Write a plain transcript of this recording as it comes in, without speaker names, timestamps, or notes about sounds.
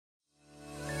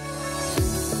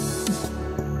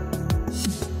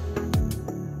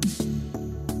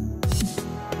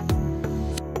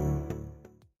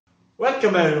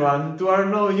Welcome everyone to our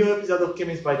new episode of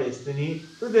Chemist by Destiny.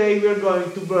 Today we are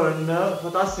going to burn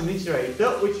potassium nitrate,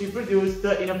 which we produced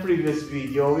in a previous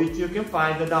video, which you can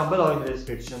find down below in the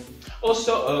description.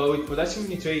 Also, with potassium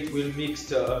nitrate we'll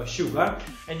mix sugar,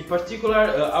 and in particular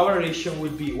our ration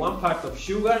will be 1 part of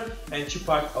sugar and 2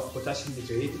 parts of potassium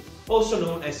nitrate, also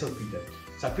known as saltpeter.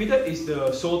 Saltpeter is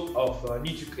the salt of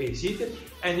nitric acid,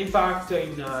 and in fact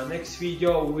in the next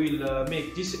video we'll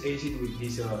make this acid with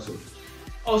this salt.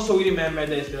 Also, we remember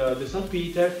that the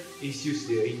saltpeter is used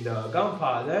in the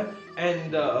gunpowder,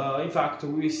 and in fact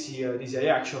we see this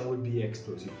reaction will be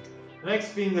explosive. The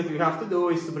next thing that we have to do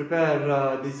is to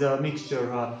prepare this mixture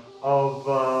of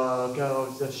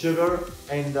sugar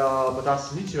and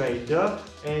potassium nitrate,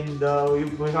 and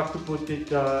we have to put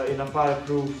it in a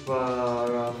fireproof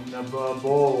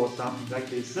bowl or something like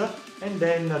this, and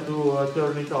then to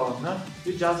turn it on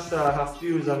you just have to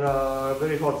use a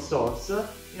very hot source.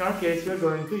 In our case we are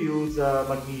going to use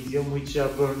magnesium, which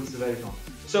burns very hot.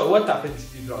 So what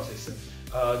happens in the process?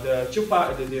 The two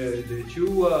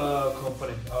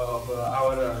components of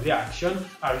our reaction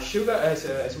are sugar,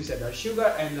 as we said, are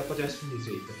sugar and potassium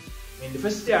nitrate. In the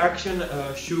first reaction,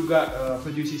 sugar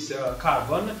produces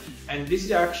carbon, and this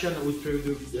reaction will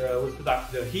produce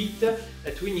the heat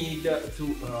that we need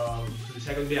to the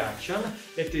second reaction,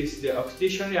 that is the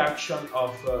oxidation reaction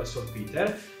of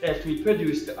saltpeter, that will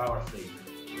produce our flame.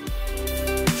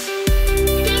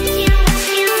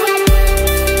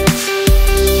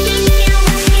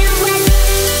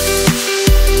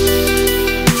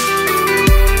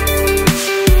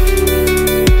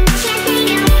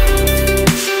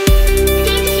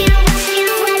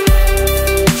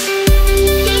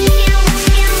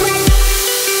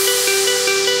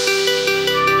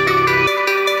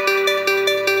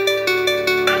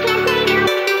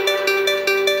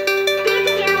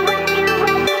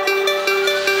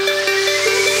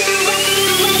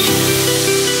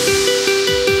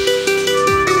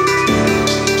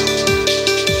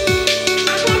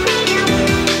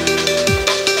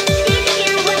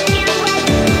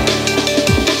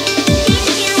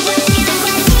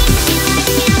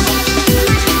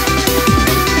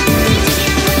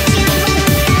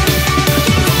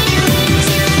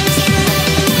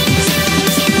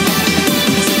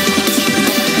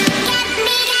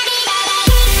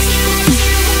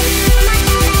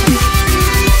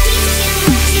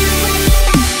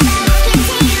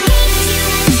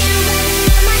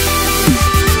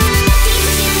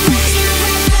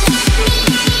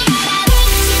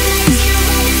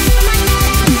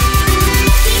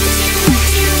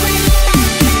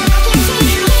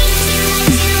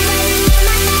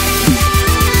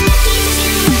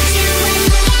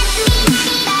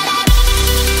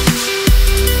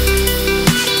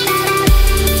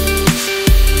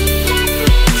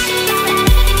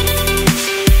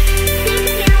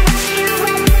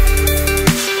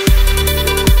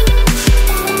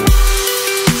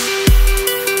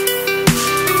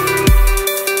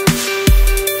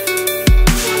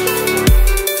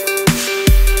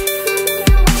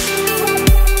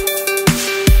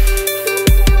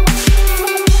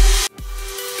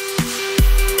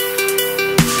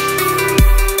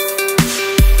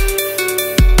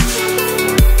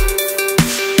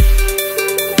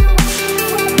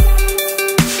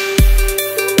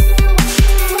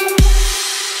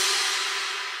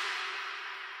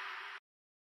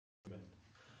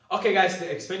 Okay guys, the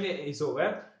experiment is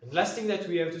over. The last thing that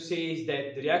we have to say is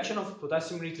that the reaction of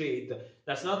potassium nitrate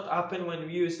does not happen when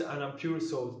we use an impure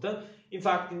salt. In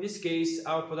fact, in this case,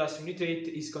 our potassium nitrate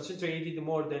is concentrated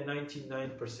more than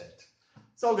 99%.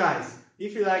 So guys,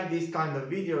 if you like these kind of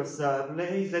videos,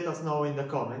 please let us know in the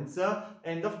comments.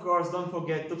 And of course, don't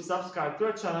forget to subscribe to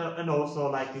our channel and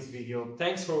also like this video.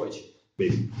 Thanks for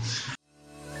watching.